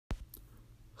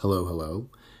Hello, hello.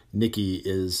 Nikki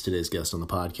is today's guest on the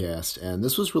podcast, and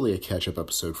this was really a catch-up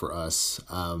episode for us.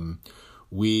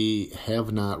 We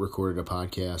have not recorded a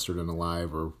podcast or done a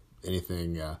live or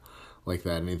anything like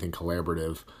that, anything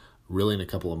collaborative, really in a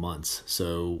couple of months.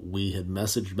 So we had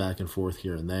messaged back and forth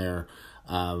here and there,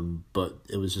 but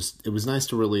it was nice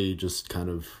to really just kind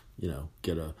of,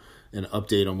 get an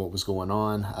update on what was going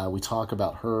on. We talk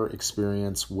about her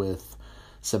experience with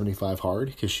 75 Hard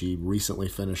because she recently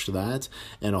finished that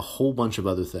and a whole bunch of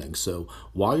other things. So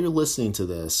while you're listening to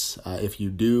this, if you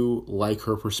do like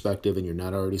her perspective and you're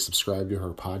not already subscribed to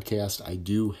her podcast, I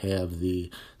do have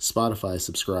the Spotify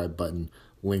subscribe button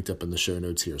linked up in the show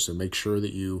notes here. So make sure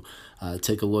that you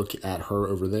take a look at her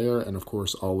over there. And of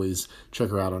course, always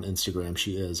check her out on Instagram.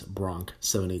 She is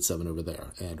Bronk787 over there.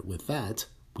 And with that,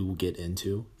 we will get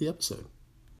into the episode.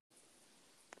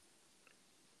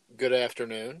 Good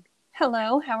afternoon.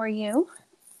 Hello, how are you?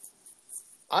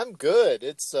 I'm good.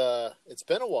 It's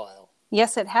been a while.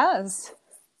 Yes, it has.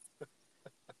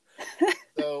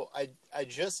 So I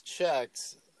just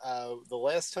checked. The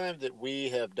last time that we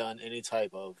have done any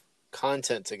type of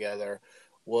content together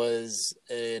was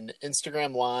an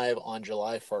Instagram Live on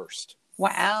July 1st.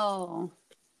 Wow.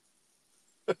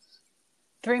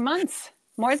 3 months.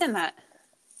 More than that.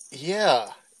 Yeah.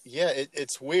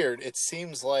 It's weird. It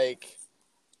seems like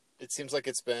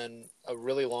it's been a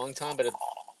really long time, but it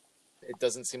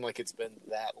doesn't seem like it's been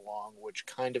that long, which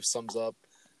kind of sums up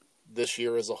this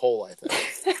year as a whole, I think.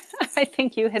 I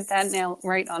think you hit that nail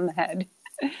right on the head.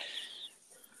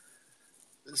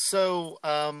 So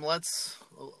let's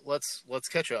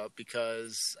catch up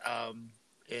because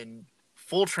in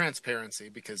full transparency,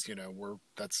 because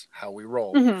that's how we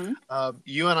roll. Mm-hmm.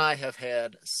 You and I have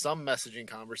had some messaging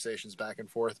conversations back and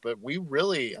forth, but we've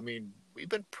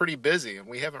been pretty busy and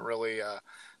we haven't really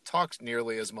talked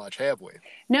nearly as much, have we?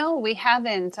 No, we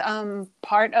haven't.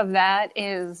 Part of that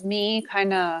is me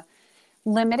kind of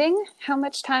limiting how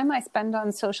much time I spend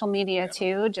on social media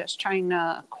too, just trying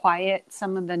to quiet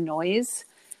some of the noise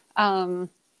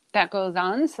that goes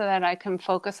on so that I can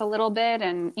focus a little bit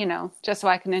and, just so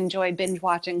I can enjoy binge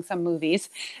watching some movies.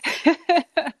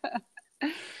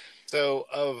 So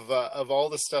of all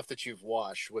the stuff that you've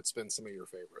watched, what's been some of your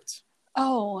favorites?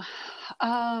 Oh,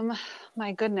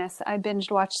 my goodness. I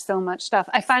binged watched so much stuff.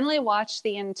 I finally watched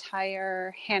the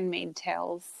entire Handmaid's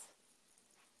Tales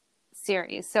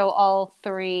series. So all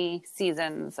 3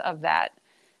 seasons of that.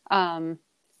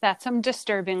 That's some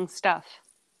disturbing stuff.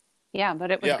 Yeah,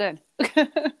 but it was good.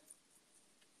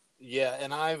 Yeah,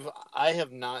 and I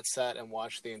have not sat and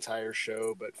watched the entire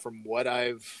show, but from what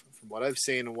I've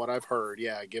seen and what I've heard,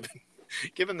 yeah,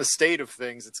 given the state of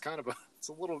things, it's kind of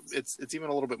it's even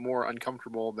a little bit more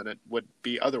uncomfortable than it would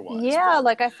be otherwise. Yeah,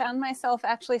 like I found myself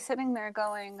actually sitting there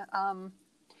going,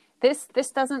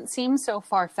 this doesn't seem so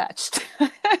far-fetched.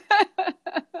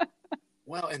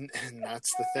 Well, and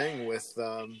that's the thing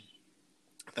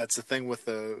with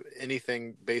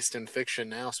anything based in fiction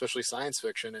now, especially science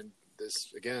fiction. And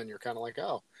this, again, you're kind of like,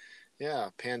 oh, yeah,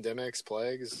 pandemics,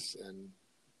 plagues, and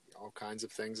all kinds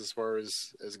of things as far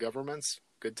as governments.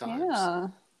 Good times.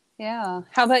 Yeah.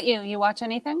 How about you? You watch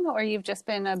anything, or you've just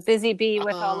been a busy bee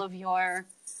with all of your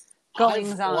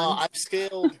goings on? Well, I've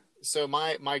scaled. So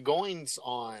my goings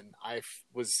on, I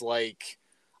was like,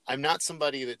 I'm not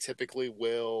somebody that typically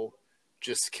will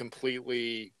just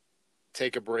completely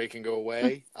take a break and go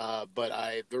away.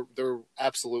 But there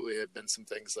absolutely have been some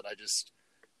things that I just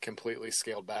completely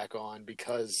scaled back on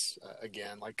because,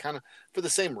 again, like kind of for the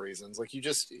same reasons. Like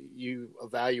you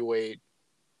evaluate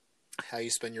how you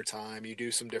spend your time, you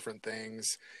do some different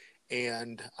things.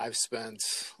 And I've spent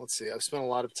a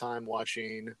lot of time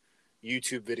watching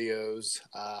YouTube videos.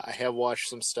 I have watched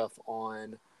some stuff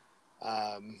on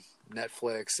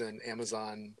Netflix and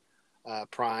Amazon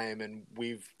Prime, and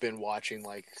we've been watching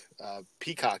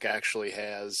Peacock actually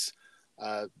has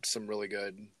some really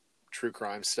good true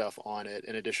crime stuff on it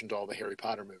in addition to all the Harry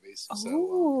Potter movies.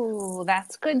 Oh,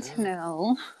 that's good to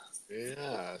know.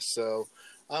 Yeah. So,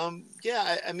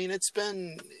 I mean, it's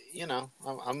been,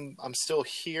 I'm still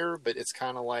here, but it's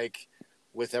kind of like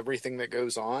with everything that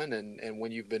goes on and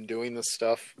when you've been doing this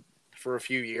stuff for a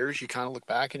few years, you kind of look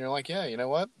back and you're like, yeah, you know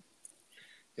what?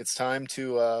 It's time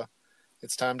to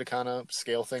kind of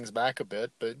scale things back a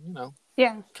bit, but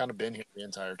kind of been here the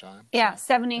entire time. Yeah.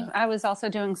 I was also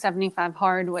doing 75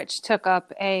 Hard, which took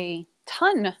up a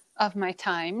ton of my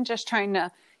time, just trying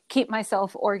to keep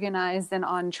myself organized and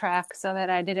on track so that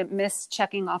I didn't miss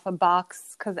checking off a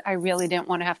box because I really didn't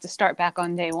want to have to start back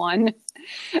on day 1.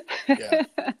 Yeah.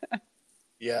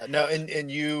 Yeah. No,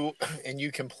 and you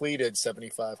completed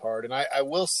 75 Hard. And I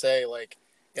will say, like,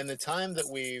 in the time that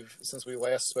since we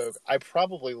last spoke, I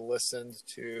probably listened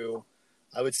to,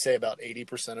 I would say about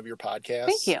 80% of your Thank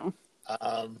podcasts. you.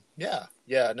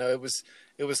 Yeah. No, it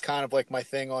was kind of like my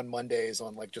thing on Mondays,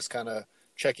 on like just kind of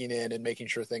checking in and making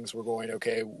sure things were going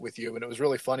okay with you. And it was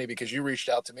really funny because you reached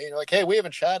out to me and you're like, hey, we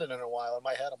haven't chatted in a while. In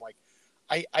my head, I'm like,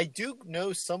 I do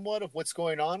know somewhat of what's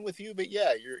going on with you, but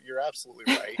yeah, you're absolutely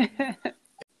right.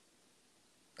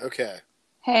 Okay.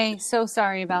 Hey, so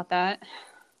sorry about that.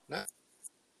 No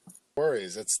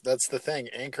worries. That's the thing.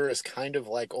 Anchor is kind of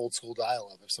like old school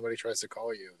dial-up. If somebody tries to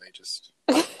call you, they just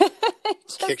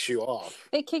kicks you off.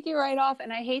 They kick you right off,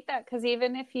 and I hate that because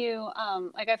even if you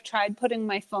like, I've tried putting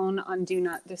my phone on do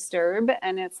not disturb,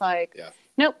 and it's like, Yeah.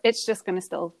 nope, it's just gonna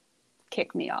still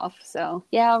kick me off. So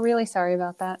yeah, really sorry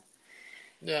about that.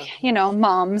 Yeah. You know,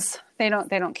 moms, they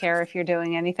don't care if you're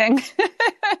doing anything.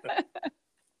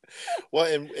 Well,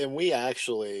 and we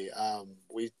actually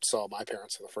we saw my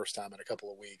parents for the first time in a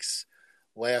couple of weeks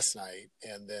last night,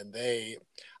 and then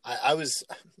I was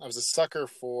a sucker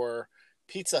for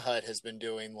Pizza Hut has been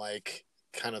doing like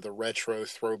kind of the retro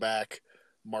throwback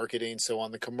marketing. So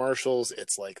on the commercials,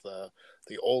 it's like the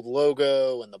old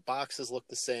logo and the boxes look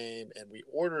the same, and we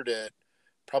ordered it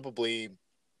probably,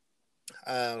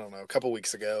 I don't know, a couple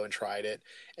weeks ago and tried it,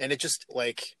 and it just,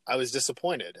 like, I was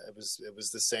disappointed. It was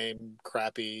the same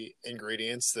crappy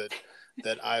ingredients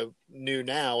that I knew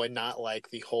now, and not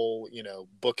like the whole,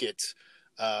 book it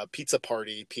pizza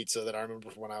party pizza that I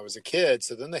remember from when I was a kid.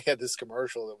 So then they had this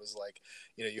commercial that was like,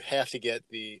 you have to get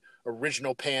the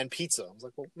original pan pizza. I was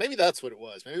like, well, maybe that's what it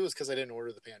was. Maybe it was because I didn't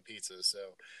order the pan pizza. So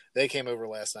they came over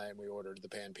last night and we ordered the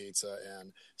pan pizza,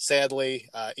 and sadly,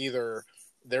 either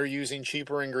they're using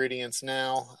cheaper ingredients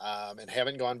now, and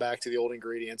haven't gone back to the old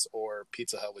ingredients, or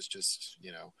Pizza Hut was just,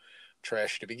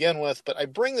 trash to begin with. But I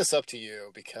bring this up to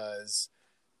you because,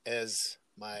 as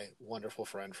my wonderful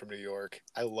friend from New York,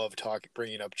 I love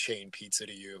bringing up chain pizza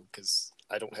to you because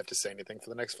I don't have to say anything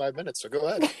for the next 5 minutes. So go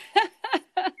ahead.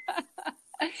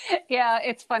 Yeah,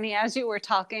 it's funny. As you were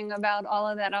talking about all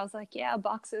of that, I was like, yeah,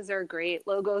 boxes are great.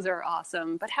 Logos are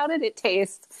awesome. But how did it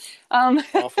taste?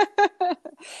 Awful.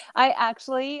 I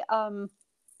actually,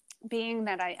 being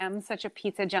that I am such a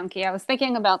pizza junkie, I was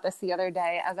thinking about this the other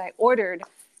day as I ordered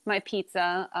my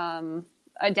pizza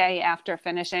a day after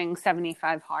finishing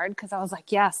 75 hard, because I was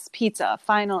like, yes, pizza,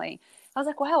 finally. I was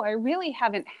like, wow, I really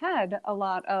haven't had a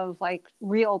lot of like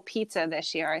real pizza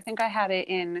this year. I think I had it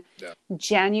in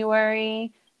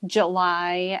January,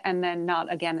 July, and then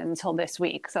not again until this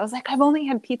week. So I was like, I've only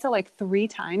had pizza like 3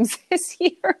 times this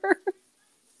year.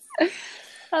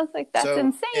 I was like, that's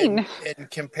insane. And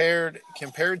compared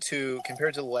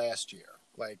to last year,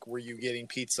 like, were you getting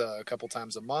pizza a couple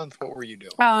times a month? What were you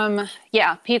doing?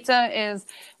 Yeah, pizza is,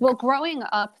 well, growing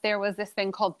up, there was this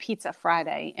thing called Pizza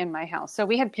Friday in my house. So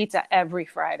we had pizza every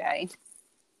Friday.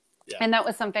 Yeah. And that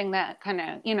was something that kind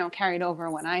of, carried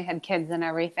over when I had kids and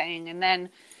everything. And then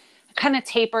kind of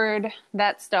tapered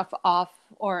that stuff off,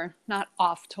 or not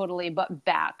off totally, but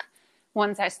back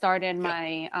once I started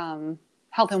my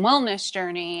health and wellness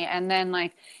journey. And then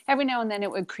like every now and then it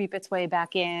would creep its way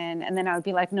back in, and then I would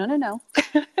be like, no.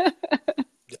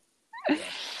 Yeah.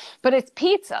 But it's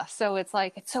pizza, so it's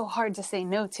like, it's so hard to say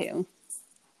no to.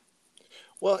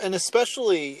 Well, and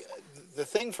especially the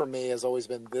thing for me has always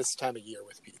been this time of year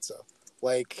with pizza.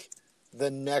 Like, the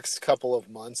next couple of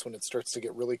months when it starts to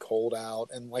get really cold out,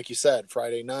 and like you said,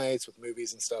 Friday nights with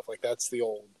movies and stuff, like that's the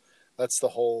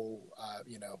whole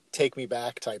take me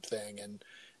back type thing, and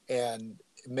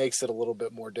it makes it a little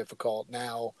bit more difficult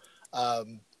now.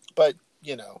 But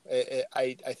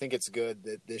I think it's good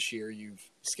that this year you've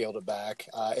scaled it back,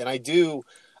 and I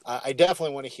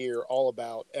definitely want to hear all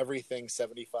about everything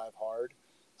 75 hard.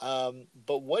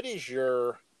 But what is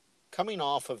your, coming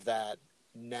off of that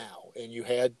now, and you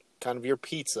had kind of your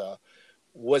pizza,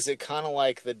 was it kind of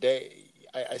like the day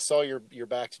I saw you're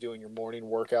back to doing your morning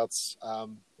workouts? I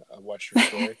watched your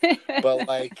story, but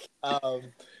like,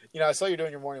 I saw you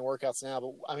doing your morning workouts now,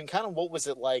 but I mean, kind of what was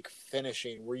it like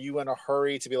finishing? Were you in a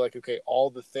hurry to be like, okay,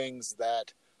 all the things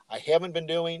that I haven't been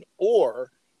doing,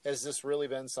 or has this really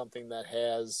been something that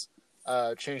has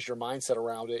changed your mindset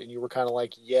around it, and you were kind of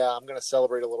like, yeah, I'm going to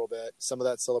celebrate a little bit. Some of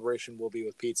that celebration will be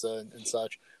with pizza and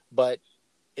such, but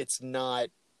it's not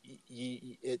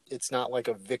like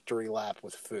a victory lap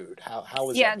with food. How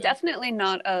is that? Definitely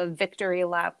not a victory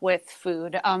lap with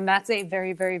food. That's a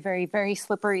very, very, very, very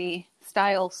slippery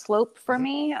style slope for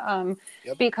me,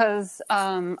 because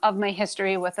of my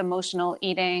history with emotional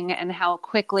eating and how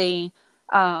quickly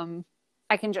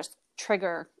I can just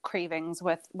trigger cravings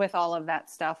with all of that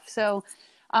stuff. So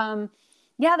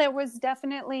there was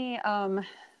definitely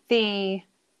the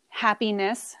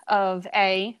happiness of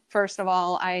first of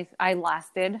all, I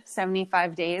lasted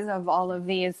 75 days of all of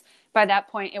these. By that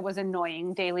point, it was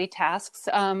annoying daily tasks.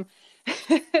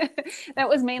 That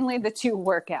was mainly the 2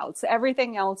 workouts.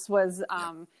 Everything else was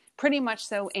pretty much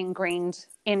so ingrained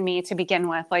in me to begin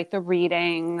with, like the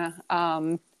reading,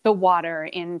 the water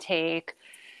intake.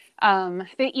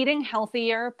 The eating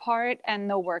healthier part and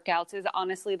the workouts is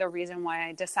honestly the reason why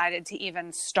I decided to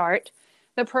even start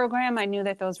the program. I knew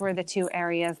that those were the 2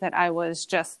 areas that I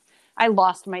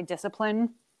lost my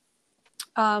discipline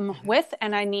with,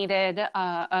 and I needed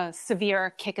a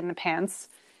severe kick in the pants.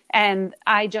 And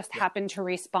I just happened to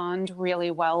respond really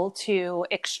well to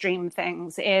extreme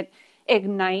things. It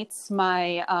ignites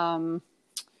my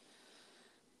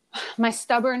my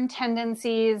stubborn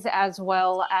tendencies as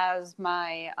well as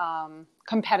my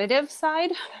competitive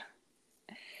side.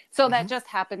 So that just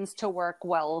happens to work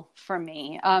well for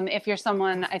me. If you're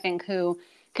someone, I think, who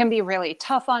can be really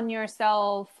tough on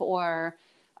yourself or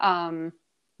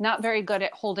not very good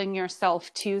at holding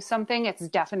yourself to something, it's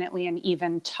definitely an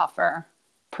even tougher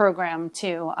program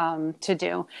to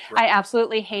do. Right. I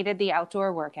absolutely hated the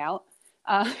outdoor workout.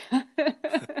 But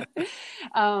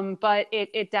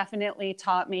it definitely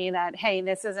taught me that, hey,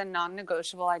 this is a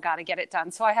non-negotiable. I got to get it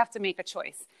done. So I have to make a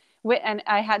choice. And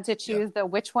I had to choose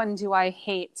which one do I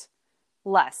hate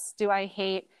less? Do I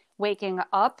hate waking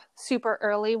up super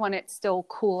early when it's still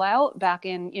cool out back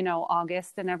in,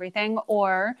 August and everything?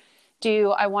 Or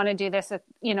do I want to do this,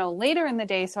 later in the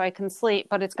day so I can sleep,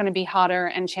 but it's going to be hotter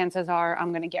and chances are I'm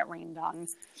going to get rained on.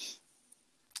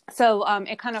 So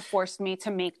it kind of forced me to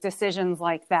make decisions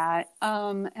like that.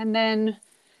 And then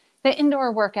the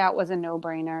indoor workout was a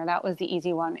no-brainer. That was the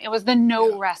easy one. It was the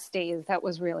no rest days that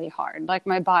was really hard. Like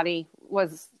my body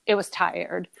was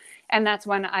tired. And that's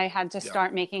when I had to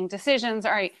start making decisions.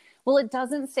 All right, well, it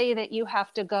doesn't say that you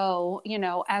have to go,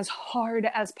 as hard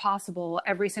as possible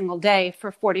every single day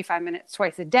for 45 minutes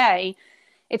twice a day.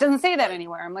 It doesn't say that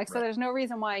anywhere. I'm like, so there's no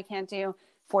reason why I can't do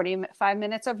 45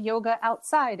 minutes of yoga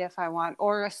outside if I want,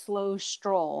 or a slow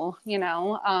stroll,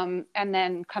 and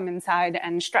then come inside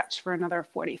and stretch for another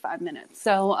 45 minutes.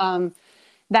 So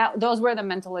those were the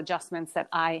mental adjustments that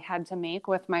I had to make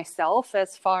with myself,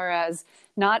 as far as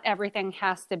not everything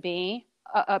has to be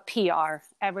a PR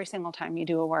every single time you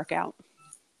do a workout.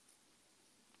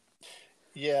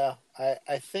 Yeah,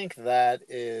 I think that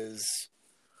is,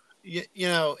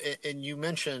 and you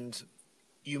mentioned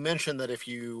that if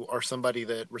you are somebody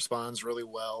that responds really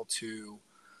well to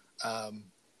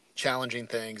challenging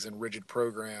things and rigid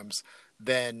programs,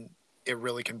 then it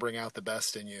really can bring out the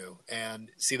best in you. And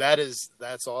see,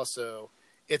 that's also,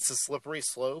 it's a slippery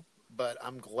slope, but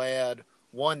I'm glad,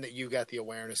 one, that you got the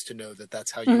awareness to know that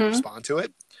that's how you respond to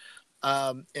it.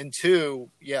 And 2,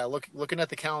 looking at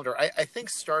the calendar, I think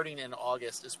starting in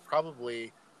August is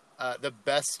probably the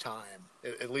best time,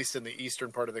 at least in the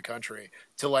eastern part of the country,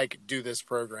 to do this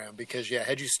program. Because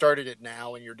had you started it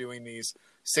now and you're doing these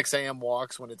 6 a.m.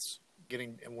 walks when it's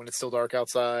still dark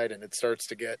outside and it starts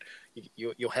to get,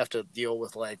 you'll have to deal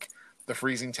with the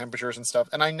freezing temperatures and stuff.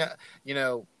 And I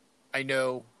know,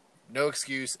 no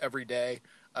excuse every day.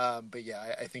 But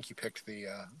I think you picked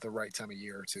the right time of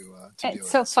year to do it. It's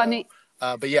so funny.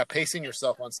 But pacing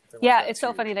yourself on something. It's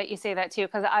so funny that you say that too,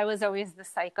 because I was always the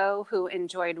psycho who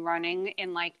enjoyed running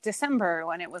in December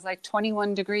when it was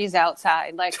 21 degrees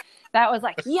outside. That was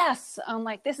yes, I'm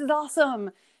this is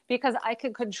awesome, because I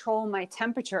could control my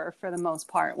temperature for the most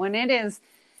part. When it is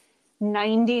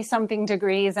 90 something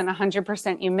degrees and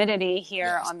 100% humidity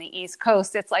here on the East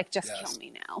Coast, it's just kill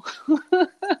me now.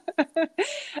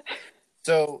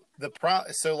 So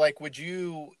would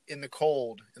you, in the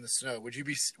cold, in the snow, would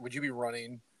you be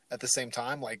running at the same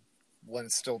time, when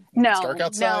it's dark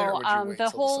outside? No, or would you wait the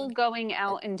till whole going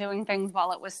out and doing things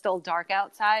while it was still dark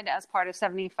outside as part of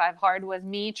 75 Hard was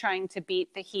me trying to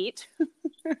beat the heat.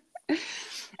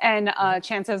 And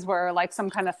chances were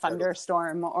some kind of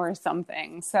thunderstorm or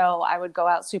something. So I would go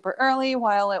out super early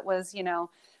while it was,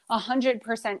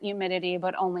 100% humidity,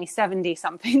 but only 70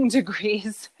 something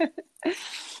degrees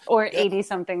or 80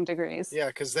 something degrees. Yeah.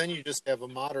 Cause then you just have a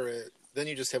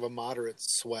moderate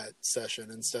sweat session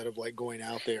instead of going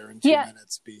out there in 2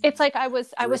 minutes. It's I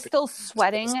was still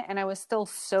sweating and I was still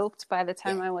soaked by the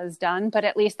time I was done, but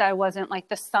at least I wasn't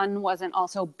the sun wasn't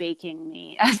also baking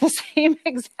me at the same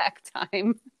exact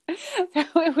time. So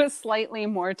it was slightly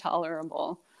more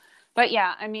tolerable. But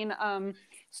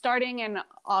starting in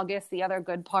August, the other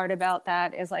good part about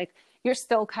that is you're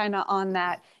still kind of on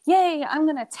that, yay, I'm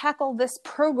going to tackle this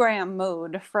program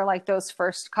mode for those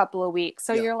first couple of weeks.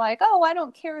 So you're oh, I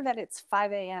don't care that it's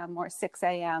 5 a.m. or 6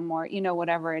 a.m. or,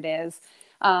 whatever it is.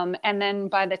 And then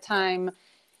by the time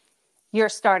you're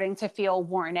starting to feel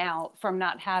worn out from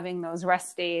not having those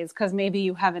rest days because maybe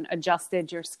you haven't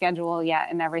adjusted your schedule yet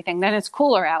and everything. Then it's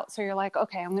cooler out. So you're like,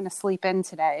 okay, I'm going to sleep in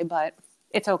today, but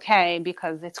it's okay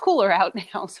because it's cooler out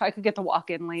now. So I could get to walk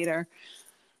in later.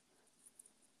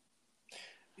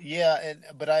 Yeah,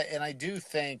 I do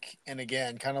think, and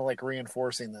again, kind of like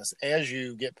reinforcing this, as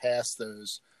you get past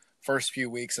those first few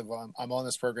weeks of I'm on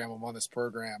this program,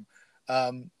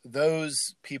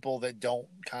 those people that don't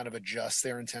kind of adjust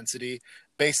their intensity,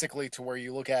 basically to where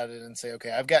you look at it and say,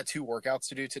 okay, I've got 2 workouts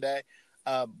to do today,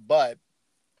 but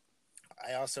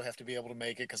I also have to be able to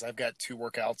make it because I've got 2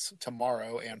 workouts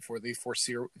tomorrow and for the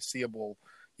foreseeable,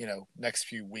 next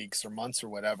few weeks or months or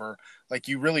whatever. Like,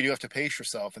 you really do have to pace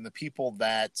yourself. And the people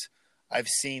that I've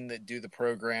seen that do the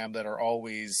program that are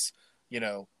always,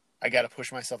 I got to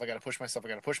push myself,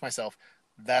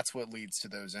 that's what leads to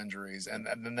those injuries. And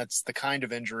then that's the kind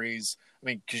of injuries, I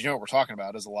mean, because what we're talking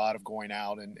about is a lot of going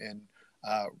out and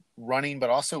running, but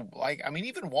also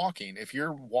even walking. If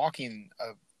you're walking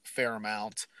a fair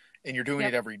amount and you're doing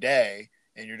it every day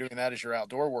and you're doing that as your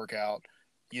outdoor workout,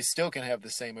 you still can have the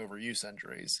same overuse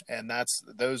injuries. And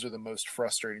those are the most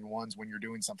frustrating ones when you're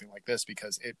doing something like this,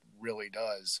 because it really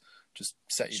does just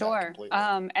set you back completely.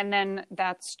 And then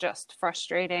that's just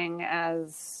frustrating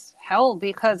as hell,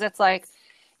 because it's like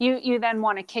you then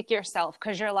want to kick yourself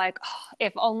because you're like, oh,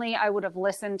 if only I would have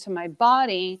listened to my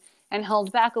body and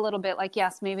held back a little bit. Like,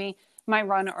 yes, maybe my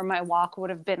run or my walk would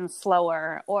have been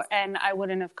slower, and I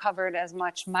wouldn't have covered as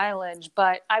much mileage,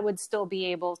 but I would still be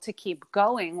able to keep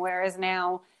going. Whereas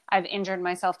now I've injured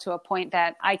myself to a point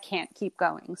that I can't keep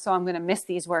going. So I'm going to miss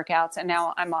these workouts, and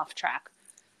now I'm off track.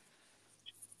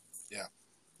 Yeah.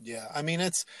 Yeah. I mean,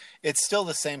 it's still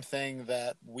the same thing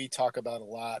that we talk about a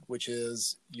lot, which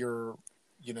is your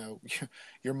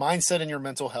mindset and your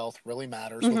mental health really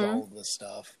matters with all of this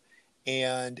stuff.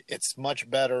 And it's much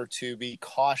better to be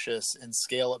cautious and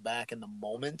scale it back in the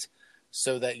moment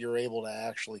so that you're able to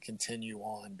actually continue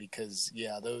on. Because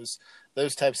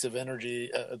those types of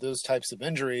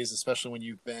injuries, especially when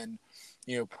you've been,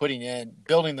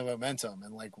 building the momentum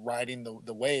and like riding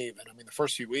the wave. And I mean, the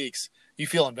first few weeks you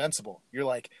feel invincible. You're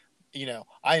like,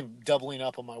 I'm doubling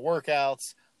up on my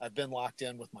workouts. I've been locked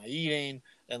in with my eating,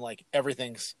 and like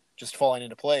everything's just falling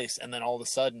into place. And then all of a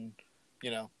sudden,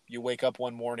 you wake up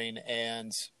one morning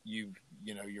and you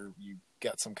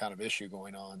got some kind of issue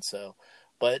going on. So,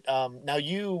 but now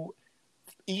you,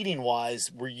 eating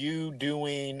wise,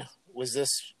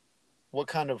 what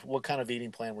kind of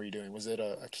eating plan were you doing? Was it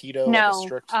a keto? No, like a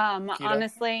strict keto?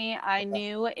 honestly, I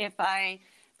knew if I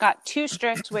got too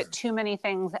strict with too many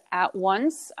things at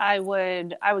once, I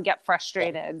would get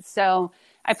frustrated. So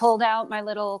I pulled out my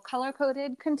little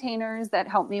color-coded containers that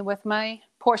help me with my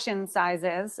portion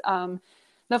sizes.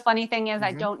 The funny thing is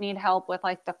I don't need help with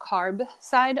like the carb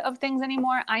side of things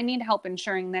anymore. I need help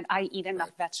ensuring that I eat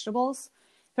enough vegetables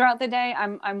throughout the day.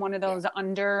 I'm one of those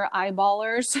under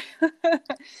eyeballers.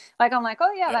 Like, I'm like,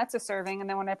 oh yeah, that's a serving. And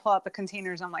then when I pull out the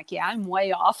containers, I'm like, yeah, I'm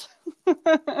way off. So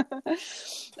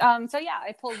yeah,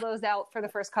 I pulled those out for the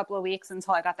first couple of weeks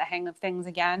until I got the hang of things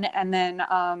again. And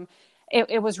then,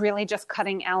 it was really just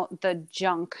cutting out the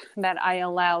junk that I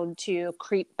allowed to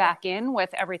creep back in with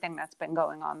everything that's been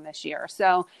going on this year.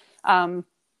 So,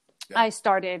 I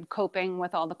started coping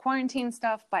with all the quarantine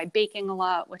stuff by baking a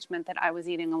lot, which meant that I was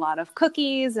eating a lot of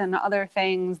cookies and other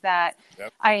things that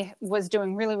I was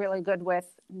doing really, really good with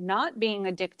not being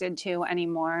addicted to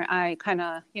anymore. I kind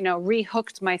of,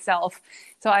 rehooked myself.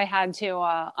 So I had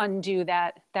to undo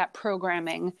that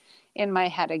programming in my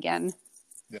head again.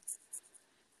 Yeah.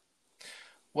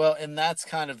 Well, and that's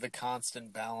kind of the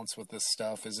constant balance with this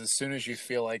stuff, is as soon as you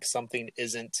feel like something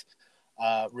isn't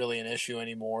really an issue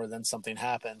anymore, then something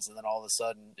happens, and then all of a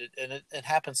sudden it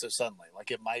happens so suddenly.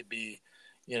 Like, it might be,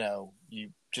 you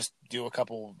just do a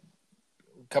couple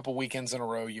weekends in a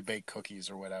row, you bake cookies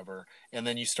or whatever, and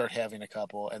then you start having a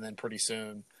couple, and then pretty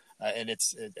soon, and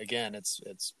it's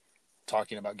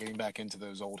talking about getting back into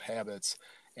those old habits,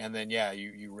 and then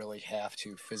you really have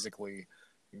to physically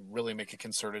really make a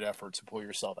concerted effort to pull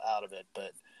yourself out of it.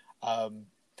 But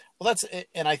that's it.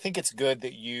 And I think it's good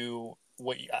that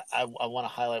I want to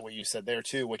highlight what you said there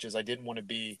too, which is I didn't want to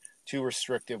be too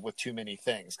restrictive with too many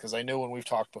things, because I know when we've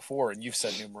talked before, and you've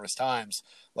said numerous times,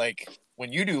 like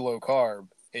when you do low carb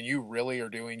and you really are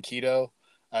doing keto,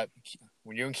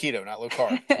 when you're doing keto, not low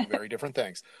carb, two very different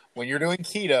things. When you're doing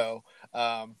keto,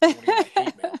 I'm gonna get my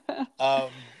hate mail.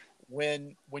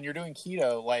 When you're doing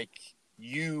keto, like,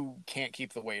 you can't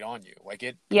keep the weight on you. Like,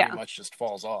 it pretty much just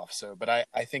falls off. So, but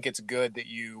I think it's good that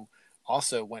you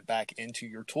also went back into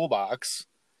your toolbox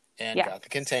and got the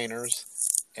containers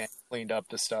and cleaned up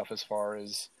the stuff as far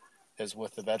as as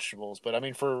with the vegetables. But I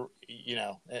mean, for,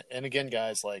 and again,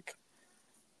 guys, like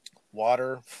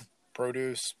water,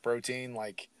 produce, protein,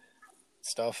 like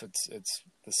stuff, it's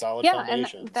the solid Yeah, and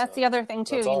foundation. that's So the other thing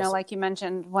too. that's awesome. Like you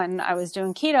mentioned, when I was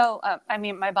doing keto,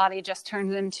 my body just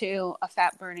turns into a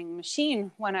fat burning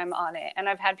machine when I'm on it. And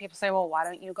I've had people say, "Well, why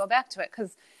don't you go back to it?"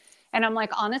 And I'm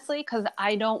like, honestly, because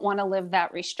I don't want to live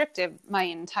that restrictive my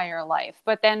entire life.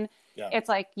 But then it's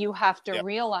like you have to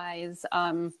realize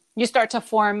you start to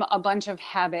form a bunch of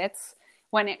habits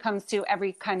when it comes to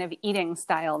every kind of eating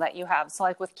style that you have. So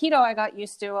like with keto, I got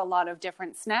used to a lot of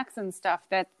different snacks and stuff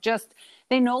that just,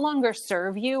 they no longer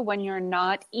serve you when you're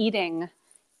not eating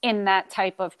in that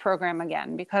type of program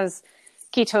again, because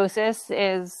ketosis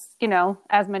is,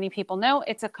 as many people know,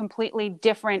 it's a completely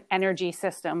different energy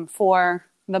system for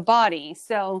the body.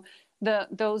 So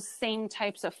those same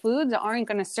types of foods aren't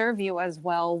going to serve you as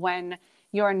well when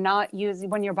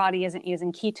when your body isn't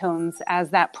using ketones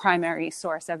as that primary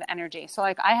source of energy. So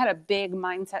like I had a big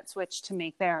mindset switch to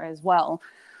make there as well.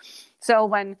 So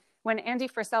when Andy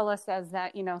Frisella says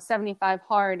that, 75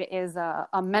 Hard is a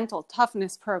mental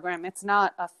toughness program, it's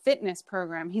not a fitness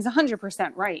program, he's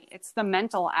 100% right. It's the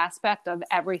mental aspect of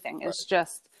everything. It's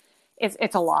just,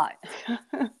 it's a lot.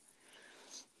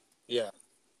 Yeah.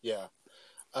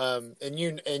 And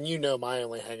my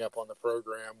only hang up on the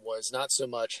program was not so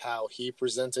much how he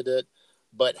presented it,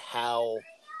 but how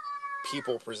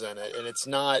people present it. And it's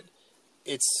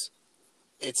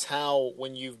how,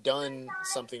 when you've done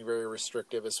something very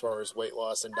restrictive as far as weight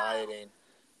loss and dieting,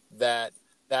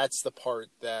 that's the part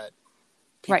that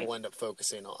people end up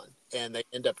focusing on, and they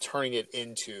end up turning it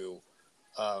into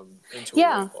a weight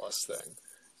loss thing.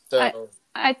 So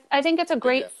I think it's a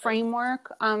great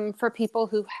framework for people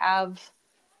who have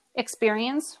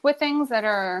experience with things that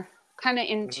are kind of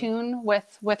in tune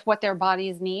with what their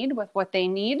bodies need, with what they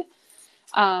need.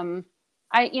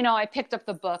 I picked up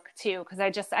the book too,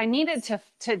 because I needed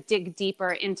to dig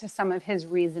deeper into some of his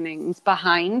reasonings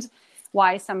behind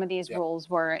why some of these rules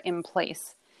were in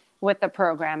place with the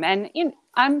program. And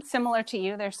I'm similar to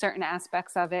you. There's certain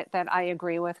aspects of it that I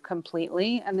agree with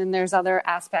completely. And then there's other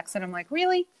aspects that I'm like,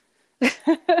 really?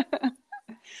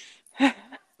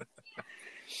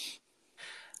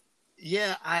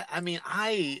 Yeah, I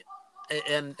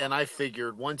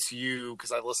figured once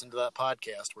because I listened to that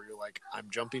podcast where you're like, I'm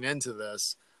jumping into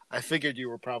this, I figured you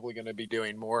were probably going to be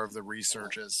doing more of the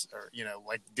researches, or,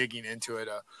 like digging into it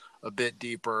a bit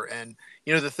deeper. And,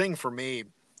 the thing for me,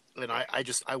 and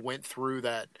I went through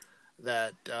that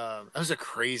was a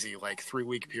crazy, like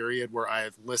 3-week period where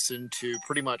I've listened to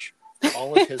pretty much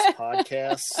all of his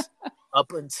podcasts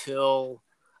up until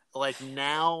like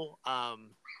now.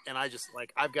 And I just,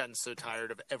 like, I've gotten so tired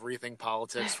of everything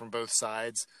politics from both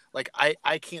sides. Like,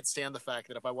 I can't stand the fact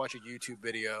that if I watch a YouTube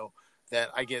video that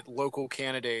I get local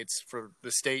candidates for the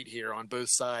state here on both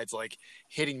sides, like,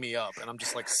 hitting me up. And I'm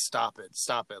just like, stop it.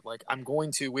 Like,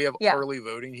 we have early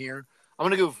voting here. I'm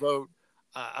going to go vote.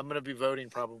 I'm going to be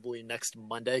voting probably next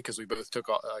Monday, because we both took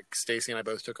off, Stacy and I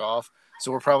both took off.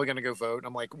 So we're probably going to go vote.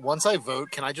 I'm like, once I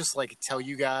vote, can I just, like, tell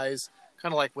you guys,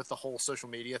 kind of like with the whole social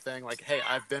media thing, like, hey,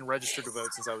 I've been registered to vote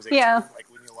since I was 18. Like,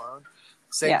 leave me alone.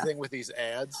 Same thing with these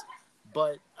ads.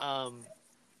 But I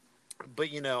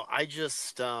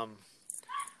just,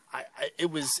 it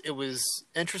was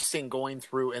interesting going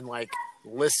through and, like,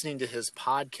 listening to his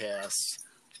podcasts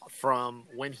from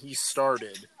when he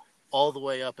started all the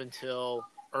way up until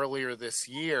earlier this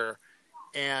year.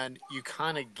 And you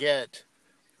kind of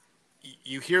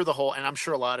you hear the whole, and I'm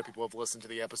sure a lot of people have listened to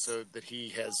the episode that he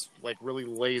has, like, really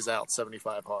lays out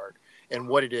 75 Hard and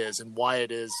what it is and why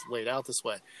it is laid out this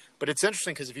way. But it's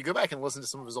interesting because if you go back and listen to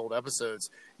some of his old episodes,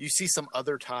 you see some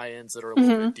other tie-ins that are a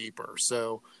little bit deeper.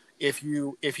 So if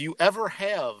you ever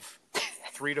have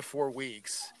 3 to 4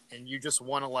 weeks and you just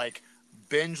want to, like,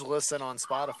 binge listen on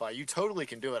Spotify, you totally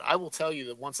can do it. I will tell you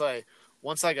that once I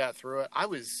got through it, I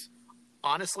was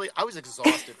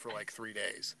exhausted for like 3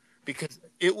 days, because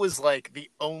it was like the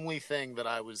only thing that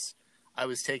I was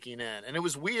taking in. And it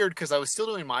was weird because I was still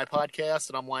doing my podcast,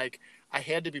 and I'm like, I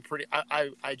had to be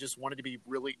I just wanted to be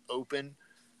really open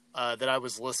that I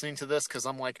was listening to this, because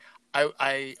I'm like,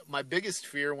 my biggest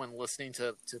fear when listening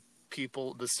to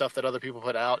people, the stuff that other people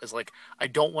put out, is like, I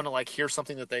don't want to, like, hear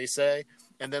something that they say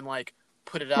and then, like,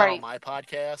 put it out on my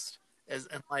podcast.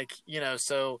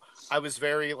 So I was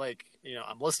very, like,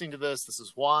 I'm listening to this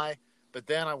is why. But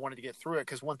then I wanted to get through it,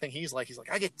 because one thing he's like,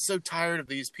 I get so tired of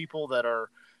these people that are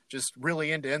just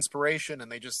really into inspiration, and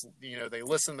they just, they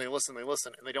listen,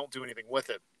 and they don't do anything with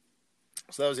it.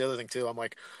 So that was the other thing too. I'm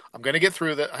like, I'm going to get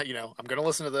through that. I'm going to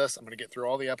listen to this. I'm going to get through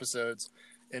all the episodes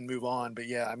and move on. But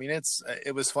yeah, I mean,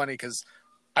 it was funny because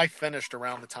I finished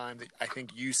around the time that I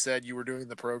think you said you were doing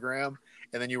the program,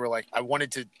 and then you were like, I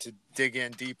wanted to dig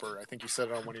in deeper. I think you said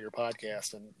it on one of your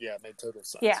podcasts, and yeah, it made total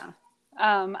sense. Yeah.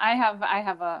 I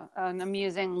have an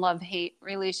amusing love-hate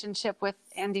relationship with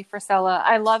Andy Frisella.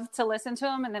 I love to listen to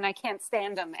him, and then I can't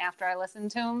stand him after I listen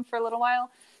to him for a little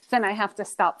while. Then I have to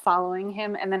stop following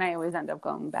him, and then I always end up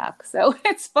going back. So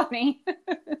it's funny.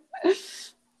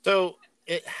 So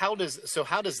how does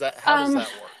that work?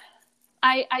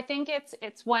 I think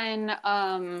it's when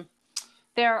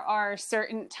there are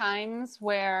certain times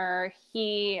where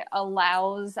he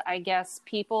allows, I guess,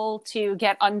 people to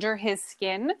get under his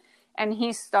skin, and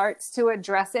he starts to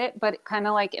address it, but kind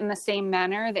of like in the same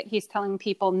manner that he's telling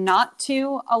people not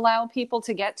to allow people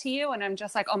to get to you. And I'm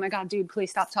just like, oh my God, dude,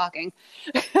 please stop talking.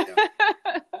 Yeah.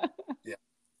 Yeah.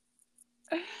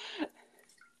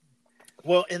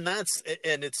 Well, and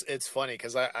it's funny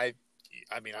because I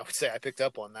mean, I would say I picked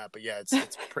up on that, but yeah,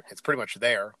 it's pretty much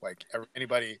there. Like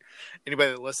anybody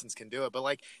that listens can do it. But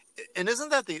like, and isn't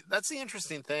that that's the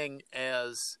interesting thing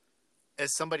as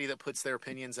somebody that puts their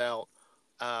opinions out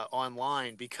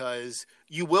online, because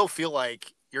you will feel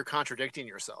like you're contradicting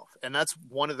yourself, and that's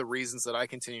one of the reasons that I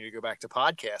continue to go back to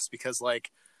podcasts, because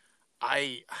like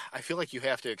I feel like you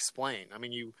have to explain. I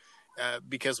mean,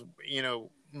 because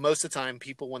most of the time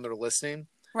people, when they're listening,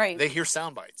 Right. they hear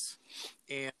sound bites.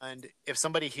 And if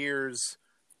somebody hears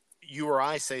you or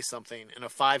I say something in a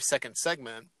 5-second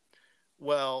segment,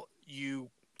 well, 2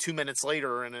 minutes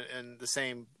later in the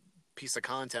same piece of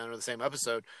content or the same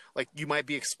episode, like you might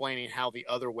be explaining how the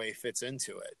other way fits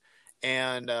into it.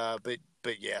 And,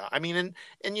 but yeah, I mean, and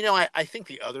I think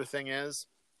the other thing is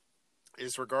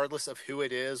regardless of who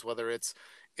it is, whether it's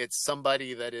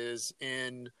somebody that is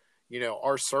in,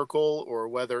 our circle, or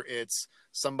whether it's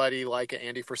somebody like a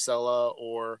Andy Frisella,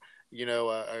 or,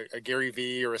 a Gary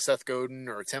Vee, or a Seth Godin,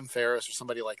 or a Tim Ferriss, or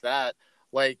somebody like that.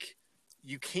 Like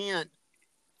you can't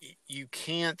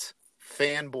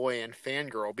fanboy and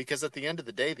fangirl, because at the end of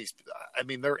the day,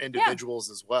 they're individuals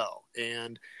as well.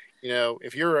 And,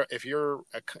 if you're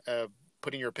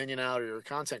putting your opinion out, or you're a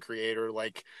content creator,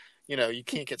 like, you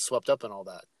can't get swept up in all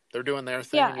that. They're doing their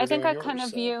thing. Yeah, I think I kind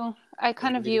of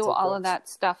view all of that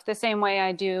stuff the same way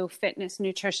I do fitness,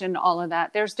 nutrition, all of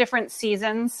that. There's different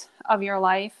seasons of your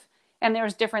life, and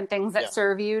there's different things that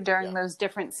serve you during those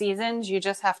different seasons. You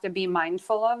just have to be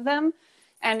mindful of them.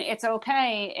 And it's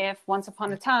okay if once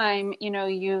upon a time,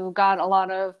 you got a lot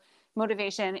of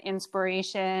motivation,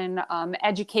 inspiration,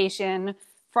 education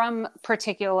from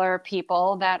particular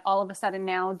people that all of a sudden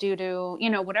now, due to,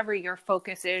 whatever your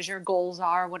focus is, your goals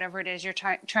are, whatever it is you're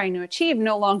trying to achieve,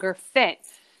 no longer fit.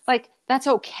 Like, that's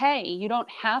okay. You don't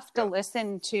have to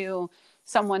listen to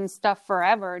someone's stuff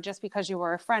forever just because you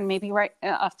were a fan. Maybe right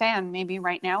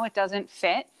now it doesn't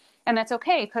fit. And that's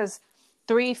okay, because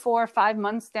 3, 4, 5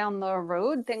 months down the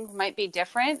road, things might be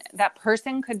different. That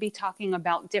person could be talking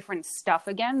about different stuff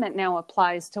again that now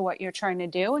applies to what you're trying to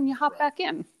do, and you hop back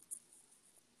in.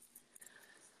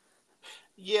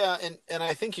 Yeah, and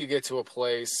I think you get to a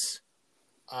place,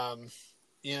 and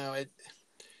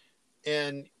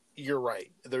you're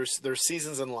right. There's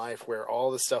seasons in life where all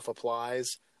this stuff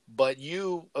applies, but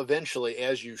you eventually,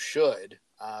 as you should,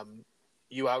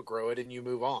 you outgrow it and you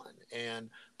move on.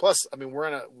 And plus, I mean,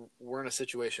 we're in a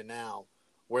situation now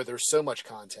where there's so much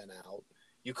content out,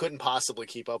 you couldn't possibly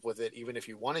keep up with it even if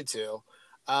you wanted to.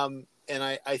 And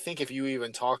I think if you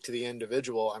even talk to the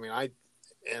individual, I mean, I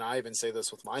even say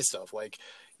this with my stuff, like,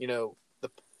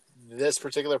 this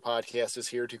particular podcast is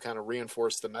here to kind of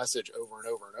reinforce the message over and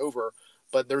over and over,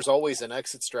 but there's always an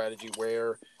exit strategy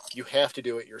where you have to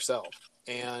do it yourself.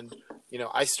 And,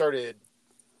 I started,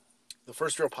 the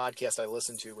first real podcast I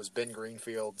listened to was Ben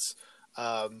Greenfield's,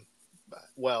 it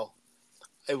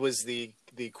was the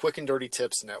Quick and Dirty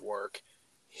Tips Network.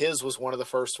 His was one of the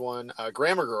first one.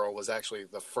 Grammar Girl was actually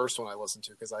the first one I listened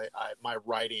to, because my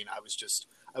writing, I was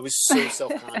so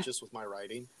self-conscious with my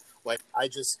writing. Like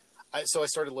so I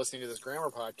started listening to this grammar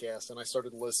podcast, and I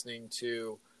started listening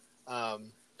to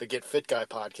the Get Fit Guy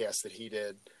podcast that he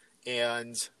did.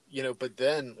 And, but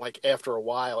then like after a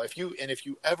while, if you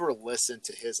ever listen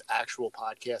to his actual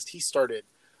podcast, he started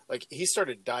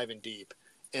diving deep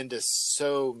into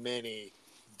so many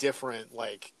different,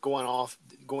 like going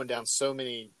down so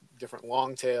many different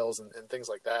long tails and things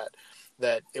like that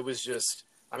it was just,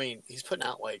 I mean, he's putting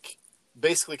out like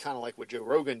basically kind of like what Joe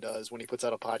Rogan does when he puts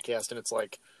out a podcast, and it's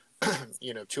like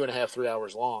 2.5, 3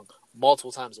 hours long,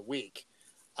 multiple times a week.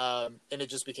 And it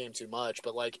just became too much.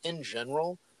 But like in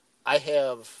general, I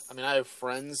have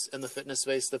friends in the fitness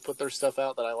space that put their stuff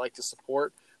out that I like to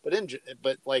support, but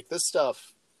like this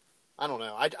stuff, I don't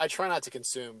know. I try not to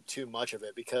consume too much of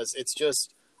it, because it's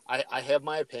just, I have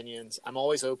my opinions. I'm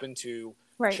always open to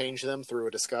Right. change them through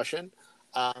a discussion.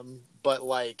 But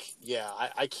like, yeah,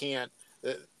 I can't.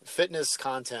 Fitness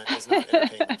content is not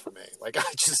entertainment for me. Like, it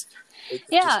just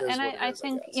Yeah, is and what it I is, I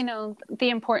think, guess. the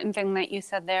important thing that you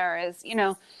said there is,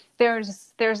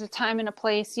 there's a time and a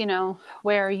place,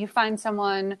 where you find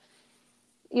someone,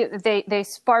 they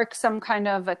spark some kind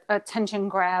of attention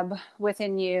grab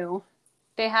within you.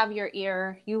 They have your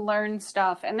ear, you learn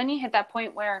stuff, and then you hit that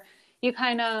point where you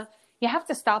kind of you have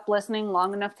to stop listening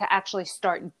long enough to actually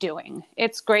start doing.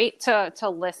 It's great to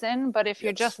listen, but if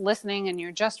you're Yes. just listening and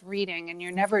you're just reading and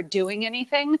you're never doing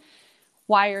anything,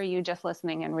 why are you just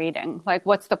listening and reading? Like,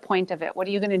 what's the point of it? What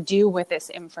are you going to do with this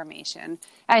information?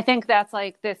 I think that's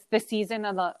like the season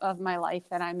of my life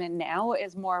that I'm in now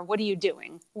is more, what are you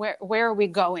doing? Where are we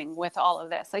going with all of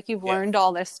this? Like, you've Yeah. learned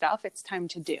all this stuff. It's time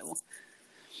to do.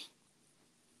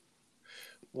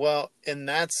 Well, and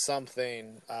that's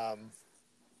something,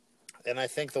 and I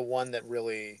think the one that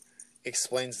really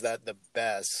explains that the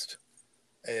best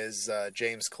is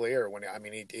James Clear. When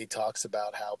he talks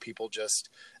about how people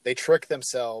they trick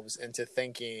themselves into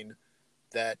thinking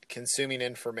that consuming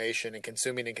information and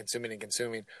consuming and consuming and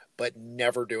consuming, but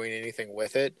never doing anything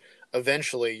with it.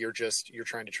 Eventually, you're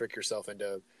trying to trick yourself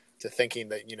into thinking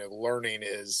that learning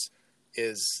is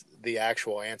the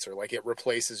actual answer. Like, it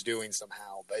replaces doing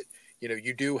somehow, but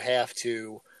you do have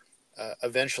to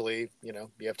eventually. You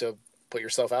have to put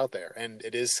yourself out there, and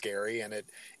it is scary, and it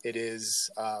is.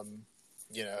 And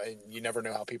you never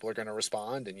know how people are going to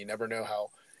respond, and you never know how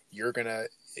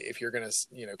if you're gonna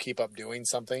keep up doing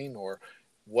something, or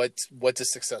what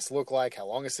does success look like, how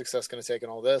long is success going to take,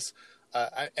 and all this.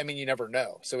 I mean, you never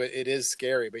know, so it is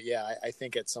scary. But yeah, I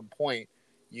think at some point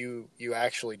you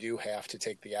actually do have to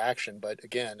take the action. But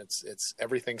again, it's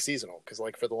everything seasonal, because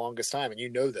like for the longest time,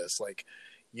 and this, like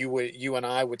you and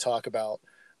I would talk about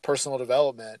personal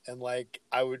development, and like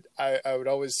I would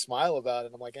always smile about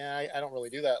it. I'm like, I don't really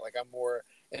do that. Like, I'm more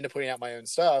into putting out my own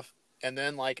stuff. And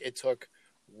then like it took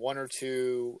one or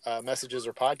two messages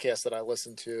or podcasts that I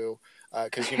listened to,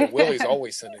 because Willie's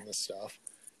always sending this stuff,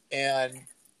 and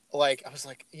like I was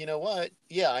like, you know what?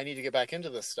 Yeah, I need to get back into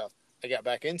this stuff. I got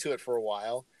back into it for a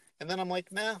while, and then I'm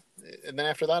like, nah. And then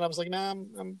after that, I was like, nah.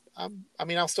 I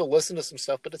mean, I'll still listen to some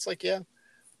stuff, but it's like, yeah,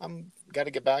 I'm got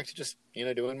to get back to just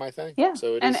doing my thing. Yeah.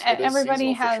 So it And is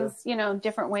everybody seasonal for has, sure.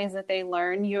 different ways that they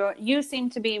learn. You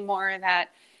seem to be more that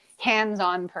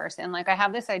hands-on person. Like, I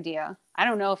have this idea. I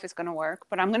don't know if it's going to work,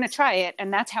 but I'm going to try it,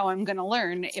 and that's how I'm going to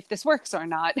learn if this works or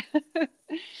not.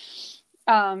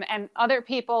 And other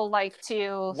people like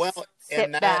to Well, sit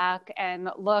and that, back and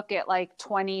look at like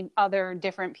 20 other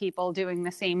different people doing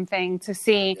the same thing to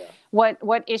see yeah.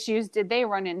 what issues did they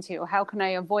run into? How can I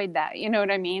avoid that? You know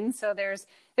what I mean? So there's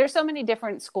so many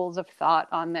different schools of thought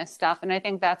on this stuff, and I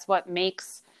think that's what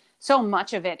makes so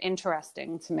much of it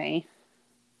interesting to me.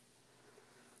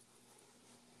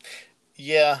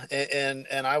 Yeah,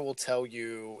 and I will tell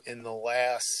you, in the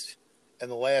last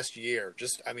year,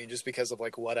 just because of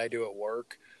like what I do at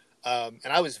work, and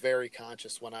I was very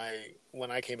conscious when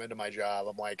I came into my job.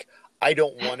 I'm like, I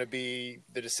don't want to be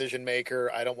the decision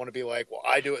maker. I don't want to be like, well,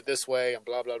 I do it this way, and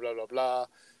blah blah blah blah blah.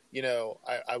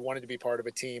 I wanted to be part of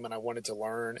a team, and I wanted to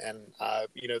learn, and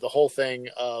the whole thing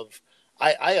of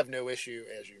I have no issue,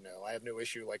 as you know, I have no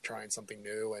issue like trying something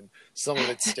new, and some of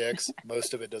it sticks,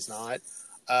 most of it does not.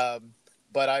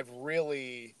 But I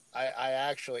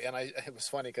actually, and it was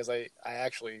funny because I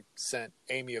actually sent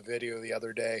Amy a video the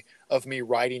other day of me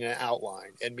writing an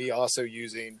outline, and me also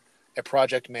using a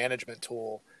project management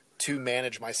tool to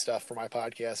manage my stuff for my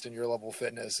podcast and Your Level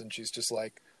Fitness. And she's just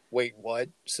like, wait, what?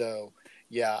 So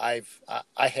yeah,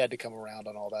 I had to come around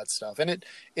on all that stuff. And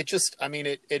it just, I mean,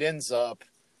 it ends up,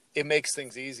 it makes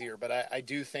things easier, but I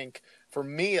do think, for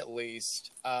me at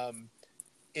least,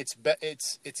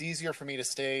 it's easier for me to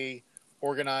stay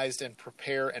organized and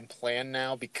prepare and plan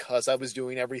now, because I was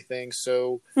doing everything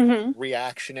so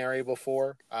reactionary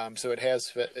before. So it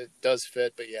does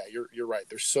fit, but yeah, you're right.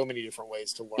 There's so many different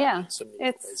ways to learn, Yeah, and so many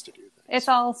different ways to do things. it's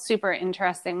all super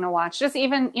interesting to watch. Just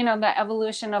even, the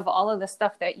evolution of all of the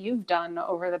stuff that you've done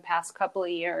over the past couple of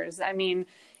years. I mean,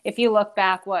 if you look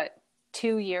back,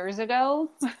 2 years ago,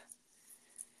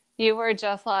 you were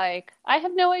just like, I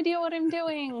have no idea what I'm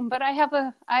doing, but I have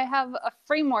a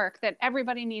framework that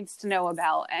everybody needs to know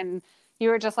about. And you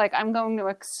were just like, I'm going to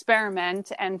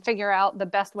experiment and figure out the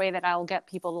best way that I'll get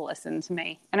people to listen to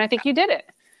me. And I think you did it.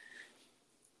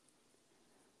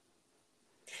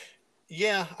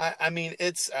 Yeah, I mean,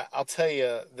 I'll tell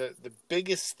you, the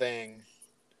biggest thing,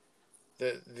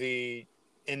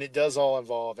 and it does all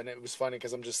involve, and it was funny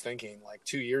because I'm just thinking, like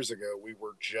 2 years ago, we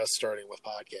were just starting with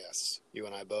podcasts, you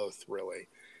and I both, really.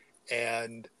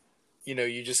 And,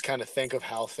 you just kind of think of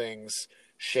how things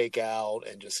shake out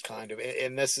and just kind of,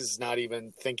 and this is not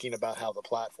even thinking about how the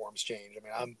platforms change.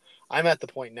 I mean, I'm at the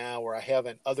point now where I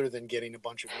haven't, other than getting a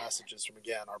bunch of messages from,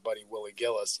 again, our buddy Willie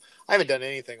Gillis, I haven't done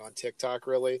anything on TikTok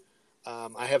really.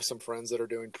 I have some friends that are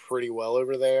doing pretty well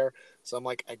over there. So I'm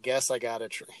like, I guess I got to,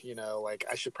 like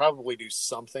I should probably do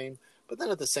something. But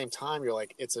then at the same time, you're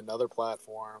like, it's another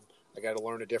platform. I got to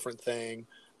learn a different thing.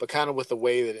 But kind of with the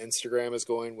way that Instagram is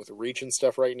going with reach and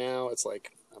stuff right now, it's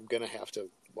like I'm going to have to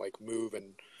like move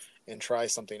and try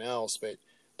something else. But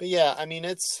yeah, I mean,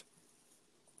 it's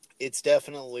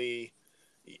definitely,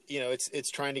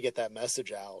 it's trying to get that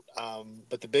message out.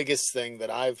 But the biggest thing that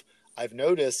I've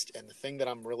noticed, and the thing that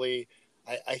I'm really,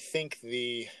 I think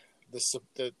the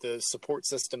support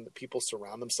system that people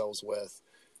surround themselves with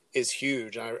is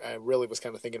huge. And I really was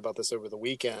kind of thinking about this over the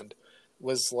weekend,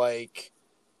 was like,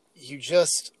 you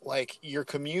just like, your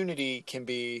community can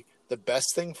be the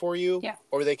best thing for you, Yeah.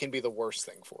 or they can be the worst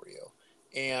thing for you.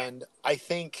 And I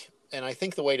think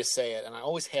the way to say it, and I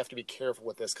always have to be careful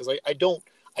with this, because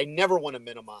I never want to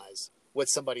minimize what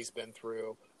somebody's been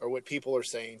through or what people are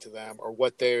saying to them or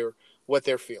what they're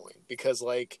feeling, because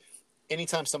like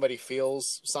anytime somebody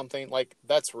feels something, like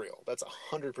that's real, that's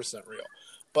 100% real.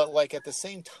 But like at the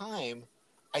same time,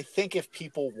 I think if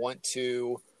people want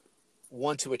to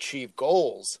achieve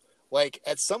goals, like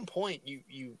at some point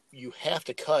you have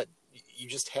to cut, you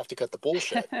just have to cut the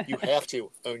bullshit. You have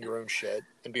to own your own shit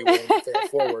and be willing to pay it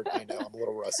forward. I know I'm a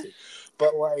little rusty,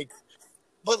 but like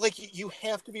you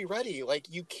have to be ready. Like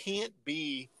you can't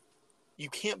be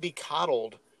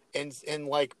coddled and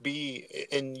like be,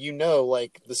 and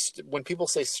like this, when people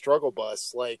say struggle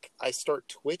bus, like I start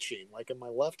twitching like in my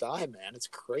left eye, man, it's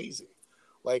crazy.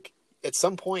 Like at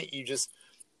some point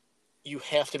you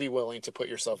have to be willing to put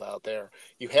yourself out there.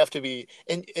 You have to be,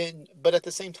 but at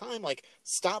the same time, like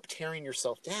stop tearing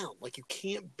yourself down. Like you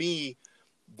can't be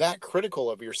that critical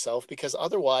of yourself, because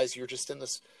otherwise you're just in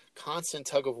this constant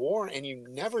tug of war and you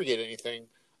never get anything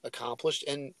accomplished.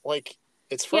 And like,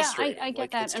 it's frustrating. Yeah, I get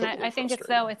like, that. And totally I think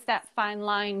it's that fine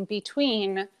line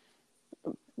between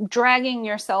dragging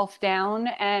yourself down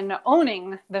and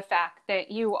owning the fact that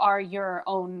you are your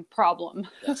own problem.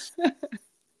 Yes.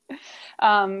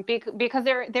 Because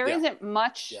there Yeah. isn't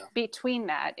much Yeah. between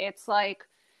that. It's like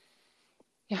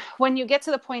when you get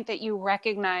to the point that you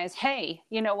recognize, hey,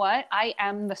 you know what? I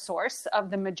am the source of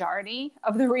the majority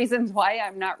of the reasons why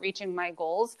I'm not reaching my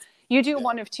goals. You do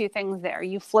one of two things there.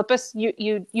 You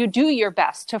you do your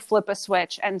best to flip a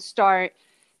switch and start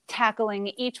tackling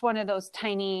each one of those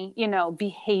tiny,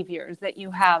 behaviors that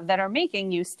you have that are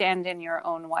making you stand in your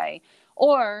own way.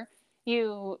 Or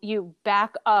you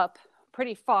back up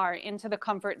pretty far into the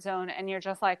comfort zone and you're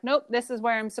just like, nope, this is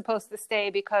where I'm supposed to stay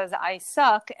because I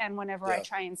suck. And whenever I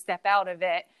try and step out of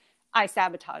it, I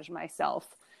sabotage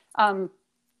myself. And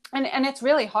it's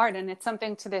really hard. And it's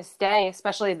something to this day,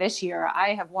 especially this year,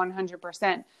 I have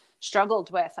 100% struggled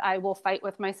with. I will fight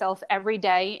with myself every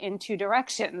day in two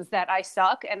directions: that I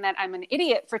suck and that I'm an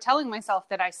idiot for telling myself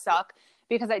that I suck,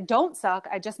 because I don't suck.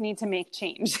 I just need to make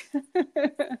change.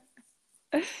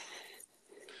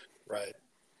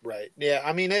 Right. Yeah.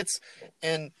 I mean, it's,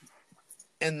 and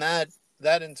that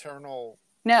internal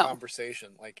conversation,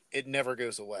 like it never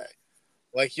goes away.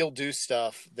 Like you'll do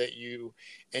stuff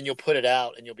and you'll put it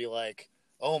out and you'll be like,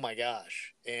 oh my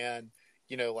gosh. And,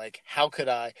 like, how could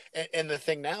I, and the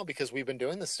thing now, because we've been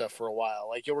doing this stuff for a while,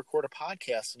 like you'll record a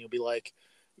podcast and you'll be like,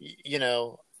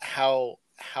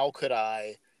 how could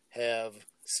I have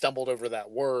stumbled over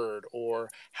that word? Or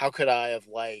how could I have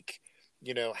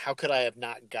how could I have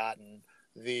not gotten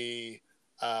the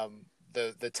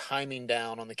timing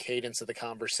down on the cadence of the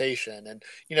conversation? And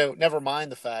never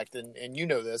mind the fact, and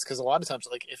this, because a lot of times,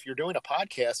 like if you're doing a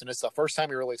podcast and it's the first time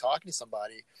you're really talking to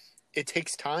somebody, it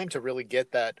takes time to really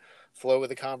get that flow of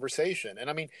the conversation. And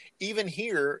I mean, even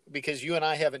here, because you and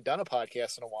I haven't done a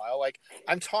podcast in a while, like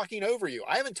I'm talking over you.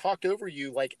 I haven't talked over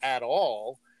you like at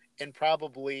all in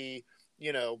probably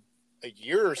a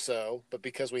year or so, but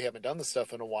because we haven't done this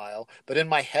stuff in a while. But in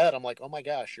my head, I'm like, oh my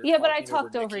gosh, you're but I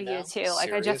talked over Nikki you now? too.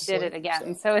 Like I just did it Seriously?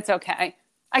 again, so it's okay.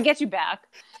 I get you back.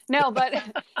 No, but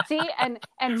see, and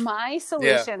my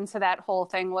solution to that whole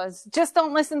thing was just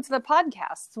don't listen to the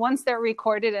podcasts. Once they're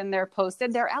recorded and they're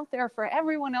posted, they're out there for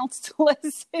everyone else to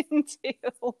listen to.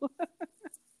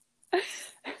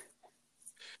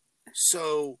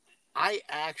 So I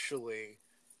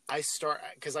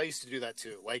because I used to do that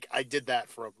too. Like I did that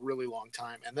for a really long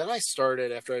time. And then I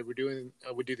started, after I would do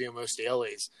the Almost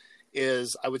Dailies,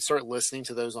 is I would start listening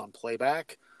to those on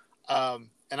playback.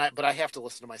 But I have to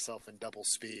listen to myself in double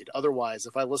speed. Otherwise,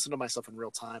 if I listen to myself in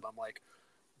real time, I'm like,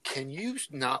 can you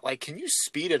not, like, can you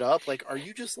speed it up? Like, are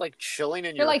you just like chilling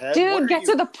in You're your like, head? dude, get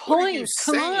to the What are you point.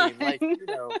 Come saying? on. Like,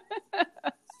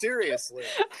 seriously.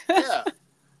 Yeah.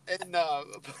 And,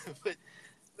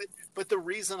 but, but the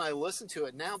reason I listen to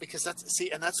it now, because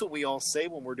that's what we all say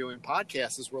when we're doing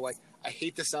podcasts is we're like, I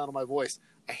hate the sound of my voice.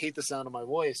 I hate the sound of my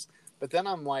voice. But then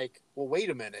I'm like, well, wait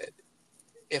a minute.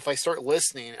 If I start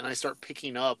listening and I start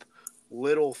picking up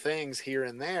little things here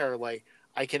and there, like,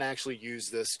 I can actually use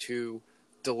this to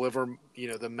deliver,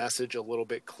 the message a little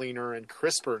bit cleaner and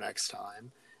crisper next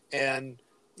time. And,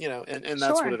 and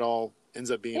that's what Sure. it all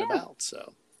ends up being about.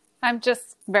 So I'm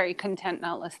just very content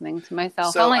not listening to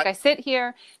myself. So I sit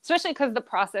here, especially because the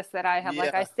process that I have,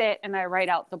 like I Yeah. sit and I write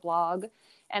out the blog,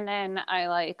 and then I'm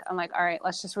like, all right,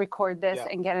 let's just record this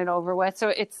and get it over with. So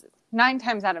it's 9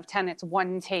 times out of 10, it's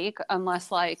one take,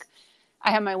 unless like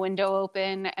I have my window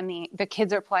open and the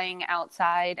kids are playing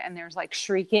outside and there's like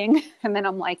shrieking, and then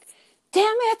I'm like,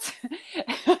 damn it.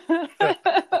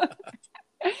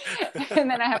 And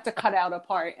then I have to cut out a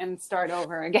part and start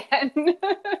over again.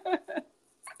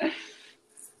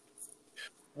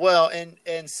 Well,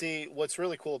 and see, what's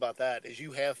really cool about that is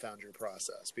you have found your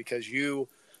process, because you,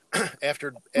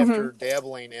 after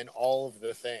dabbling in all of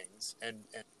the things and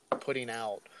putting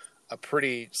out a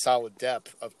pretty solid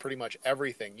depth of pretty much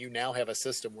everything, you now have a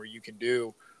system where you can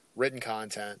do written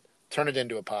content, turn it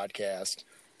into a podcast,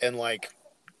 and like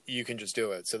you can just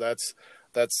do it. So that's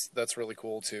really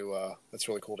cool to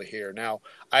hear. Now,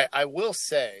 I will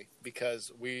say, because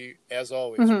we, as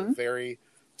always, we're very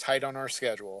tight on our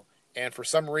schedule. And for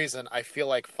some reason, I feel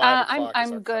like 5 o'clock is our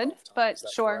I'm good, cutoff time. but Is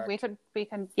that sure, correct? we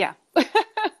can, yeah.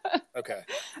 Okay.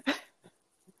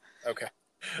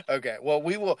 Okay. Well,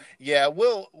 we will. Yeah,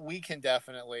 we can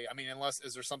definitely. I mean,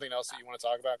 is there something else that you want to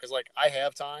talk about? Because like I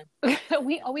have time.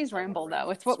 We always ramble though.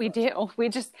 It's what we do.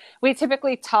 We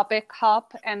typically topic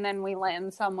hop and then we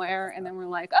land somewhere and then we're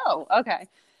like, oh, okay.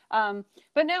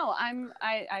 But no,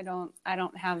 I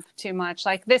don't have too much.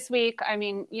 Like this week, I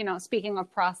mean, speaking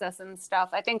of process and stuff,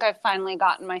 I think I've finally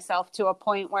gotten myself to a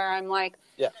point where I'm like,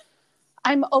 Yeah.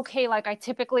 I'm okay. Like I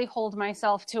typically hold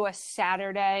myself to a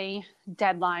Saturday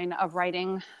deadline of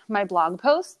writing my blog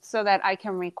post so that I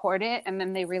can record it and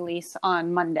then they release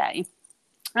on Monday.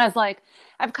 And I was like,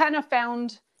 I've kind of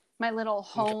found my little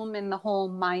home in the whole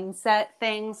mindset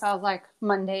thing. So I was like,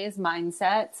 Monday's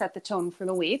mindset, set the tone for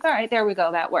the week. All right, there we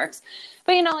go. That works.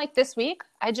 But like this week,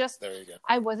 there you go.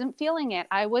 I wasn't feeling it.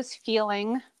 I was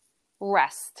feeling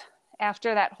rest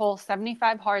after that whole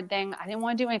 75 hard thing. I didn't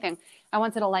want to do anything. I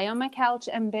wanted to lay on my couch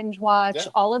and binge watch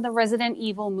all of the Resident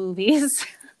Evil movies.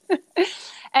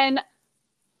 And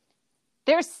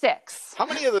there's 6. How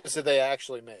many of those did they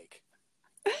actually make?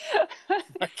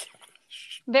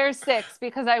 There's 6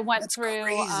 because I went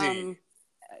through,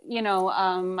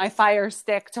 my Fire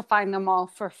Stick to find them all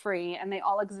for free, and they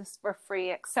all exist for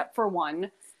free except for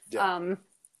one. Yeah.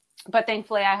 But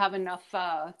thankfully, I have enough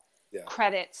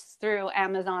credits through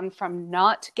Amazon from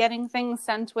not getting things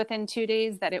sent within 2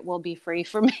 days that it will be free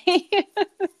for me.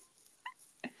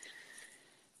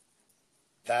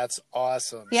 That's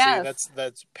awesome. Yes. See,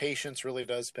 that's patience really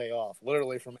does pay off.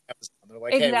 Literally from Amazon. They're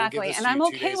like, exactly. Hey, we'll give this and to I'm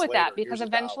you 2 okay days with later. that because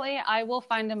eventually I will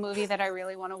find a movie that I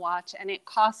really want to watch and it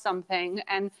costs something.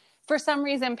 And for some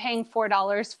reason, paying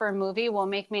 $4 for a movie will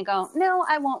make me go, no,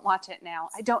 I won't watch it now.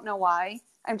 I don't know why.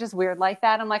 I'm just weird like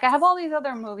that. I'm like, I have all these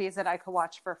other movies that I could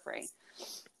watch for free.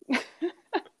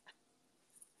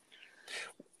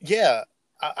 Yeah,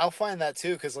 I'll find that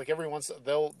too, because like every once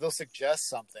they'll suggest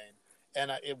something,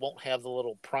 and it won't have the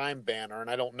little Prime banner, and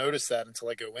I don't notice that until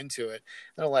I go into it.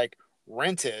 And they're like,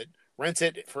 rent it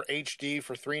for HD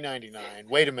for $3.99.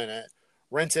 Wait a minute,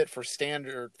 rent it for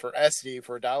standard for SD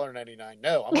for $1.99.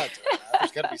 No, I'm not doing that.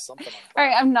 There's got to be something on Prime. All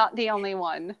right, I'm not the only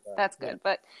one. That's good.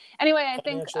 But anyway, I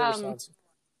think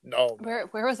no. Where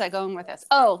was I going with this?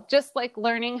 Oh, just like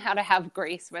learning how to have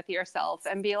grace with yourself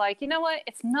and be like, you know what?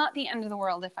 It's not the end of the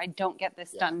world if I don't get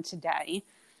this done today.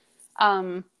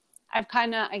 I've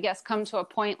kind of, I guess, come to a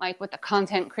point like with the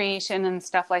content creation and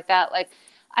stuff like that. Like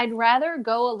I'd rather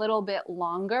go a little bit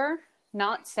longer,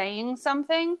 not saying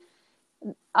something,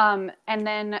 and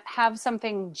then have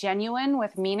something genuine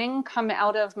with meaning come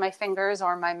out of my fingers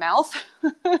or my mouth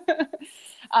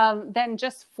than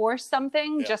just force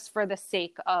something just for the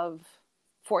sake of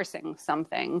forcing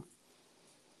something.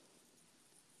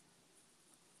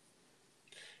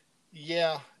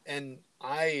 Yeah, and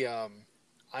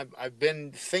I've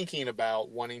been thinking about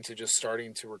wanting to just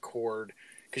starting to record,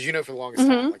 because for the longest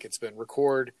time, like it's been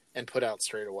record and put out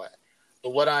straight away.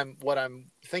 But what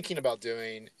I'm thinking about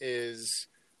doing is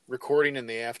recording in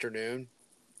the afternoon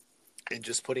and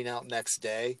just putting out next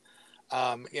day.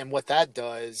 And what that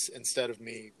does, instead of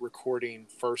me recording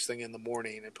first thing in the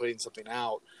morning and putting something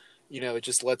out, it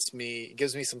just it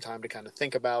gives me some time to kind of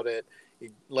think about it.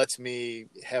 It lets me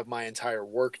have my entire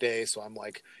work day. So I'm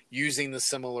like using the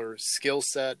similar skill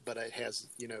set, but it has,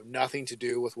 nothing to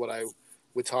do with what I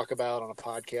would talk about on a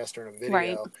podcast or in a video.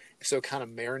 Right. So it kind of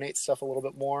marinates stuff a little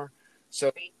bit more.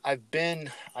 So I've been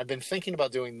thinking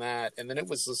about doing that. And then it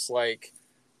was just like,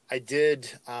 I didn't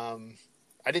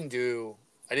do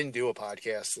a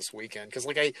podcast this weekend because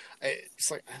I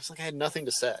had nothing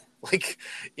to say. Like,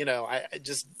 I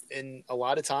just, and a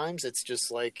lot of times it's just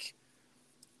like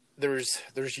there's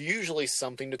usually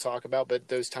something to talk about, but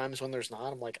those times when there's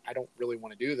not, I'm like, I don't really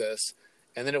want to do this.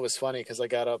 And then it was funny because I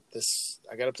got up this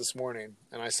morning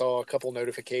and I saw a couple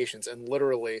notifications, and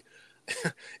literally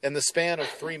in the span of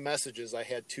 3 messages, I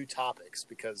had 2 topics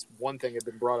because one thing had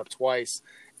been brought up twice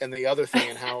and the other thing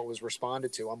and how it was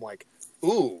responded to. I'm like,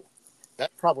 ooh,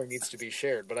 that probably needs to be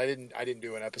shared, but I didn't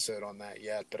do an episode on that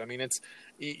yet. But I mean, it's,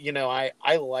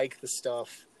 I like the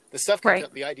stuff. The stuff,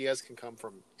 Right. The ideas can come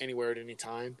from anywhere at any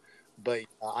time. But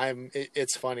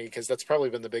it's funny because that's probably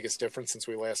been the biggest difference since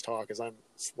we last spoke.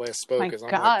 My I'm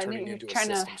God, like turning you're into a trying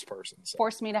to systems person. So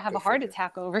force me to have go a heart figure.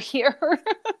 attack over here.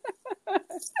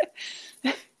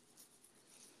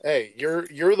 Hey,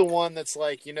 you're the one that's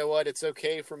like, you know what? It's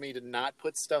okay for me to not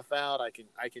put stuff out. I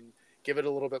can give it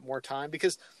a little bit more time,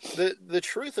 because the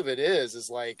truth of it is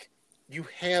like you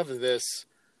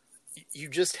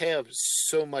just have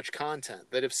so much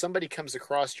content that if somebody comes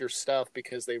across your stuff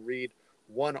because they read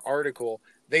one article,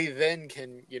 they then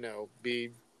can,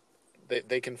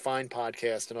 they can find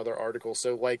podcasts and other articles.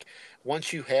 So like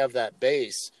once you have that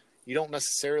base, you don't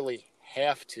necessarily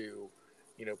have to,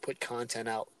 put content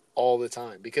out all the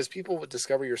time, because people would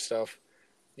discover your stuff,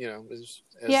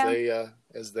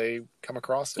 as they come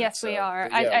across it. Yes, So, we are.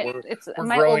 we're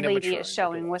My growing old and lady maturing. is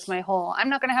showing Look with at my whole, I'm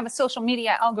not going to have a social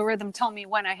media algorithm tell me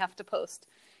when I have to post.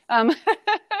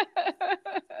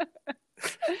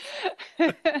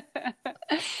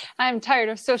 I'm tired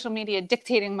of social media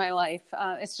dictating my life.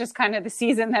 It's just kind of the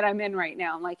season that I'm in right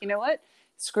now. I'm like, you know what?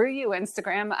 Screw you,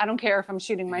 Instagram. I don't care if I'm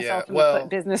shooting myself in the foot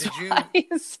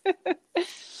business-wise.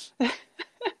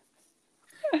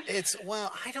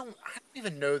 I don't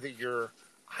even know that you're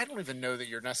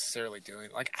necessarily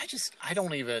doing, like, I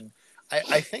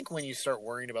think when you start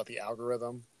worrying about the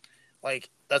algorithm, like,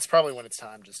 that's probably when it's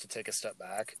time just to take a step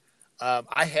back.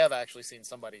 I have actually seen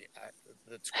somebody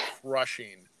that's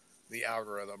crushing the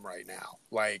algorithm right now.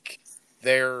 Like,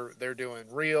 they're doing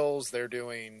reels, they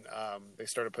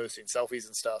started posting selfies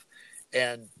and stuff,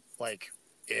 and like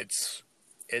it's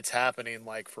happening,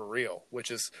 like, for real,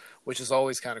 which is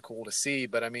always kind of cool to see.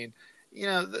 But I mean,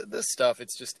 this stuff,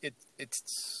 it's just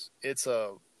it's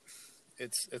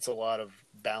a lot of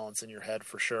balance in your head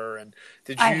for sure. And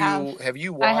have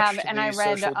you watched and the I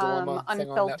read Social Dilemma thing on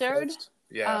Unfiltered, Netflix?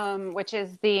 Yeah. which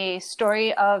is the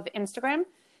story of Instagram,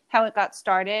 how it got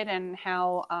started and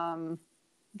how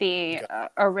the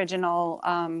original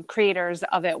creators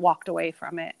of it walked away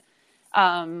from it.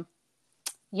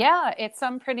 Yeah, it's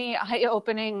some pretty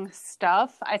eye-opening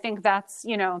stuff. I think that's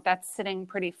sitting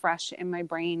pretty fresh in my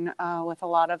brain with a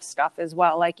lot of stuff as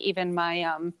well. Like even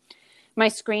my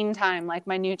screen time, like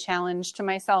my new challenge to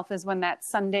myself is when that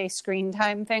Sunday screen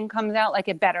time thing comes out, like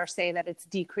it better say that it's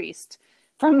decreased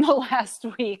from the last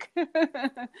week.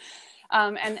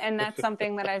 And that's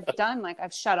something that I've done. Like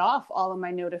I've shut off all of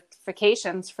my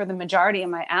notifications for the majority of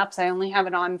my apps. I only have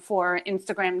it on for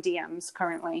Instagram DMs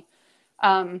currently.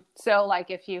 So like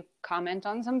if you comment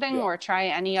on something or try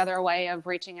any other way of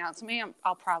reaching out to me,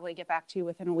 I'll probably get back to you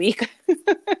within a week.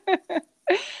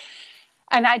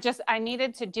 And I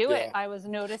needed to do it. I was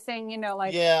noticing,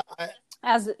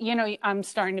 as I'm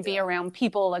starting to be around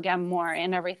people again more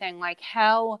and everything, like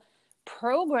how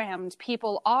programmed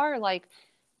people are, like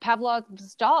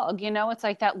Pavlov's dog, it's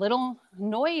like that little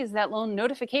noise, that little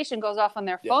notification goes off on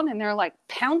their phone and they're like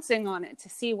pouncing on it to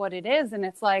see what it is. And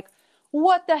it's like,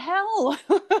 what the hell?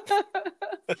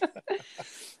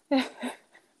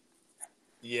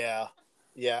 Yeah.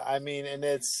 I mean, and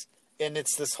it's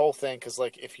this whole thing. 'Cause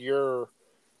like, if you're,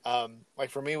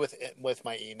 like for me with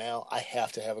my email, I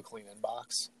have to have a clean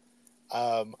inbox.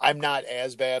 I'm not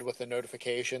as bad with the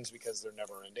notifications because they're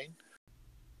never ending.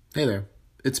 Hey there,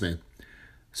 it's me.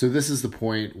 So this is the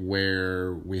point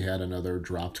where we had another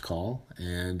dropped call,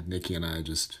 and Nikki and I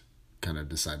just kind of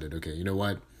decided, okay, you know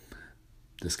what?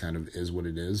 This kind of is what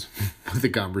it is with the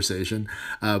conversation.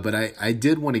 But I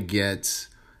did want to get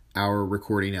our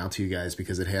recording out to you guys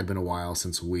because it had been a while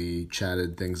since we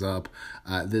chatted things up.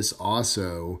 This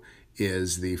also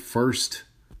is the first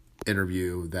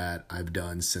interview that I've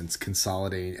done since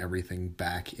consolidating everything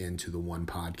back into the one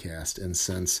podcast. And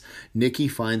since Nikki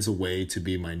finds a way to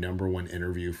be my number one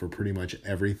interview for pretty much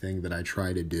everything that I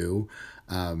try to do,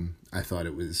 I thought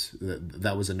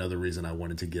that was another reason I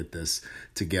wanted to get this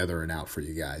together and out for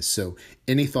you guys. So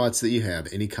any thoughts that you have,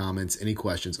 any comments, any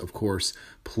questions, of course,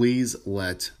 please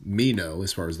let me know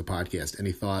as far as the podcast.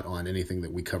 Any thought on anything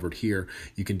that we covered here,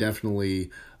 you can definitely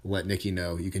let Nikki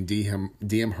know. You can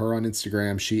DM her on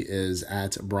Instagram. She is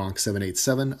at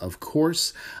Bronx787, of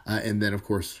course. And then, of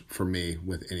course, for me,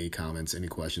 with any comments, any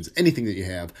questions, anything that you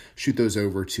have, shoot those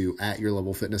over to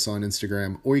 @YourLevelFitness on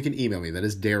Instagram, or you can email me. That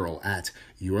is Daryl at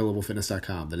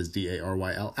YourLevelFitness.com. That is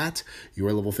DARYL at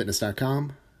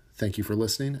YourLevelFitness.com. Thank you for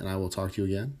listening, and I will talk to you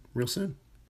again real soon.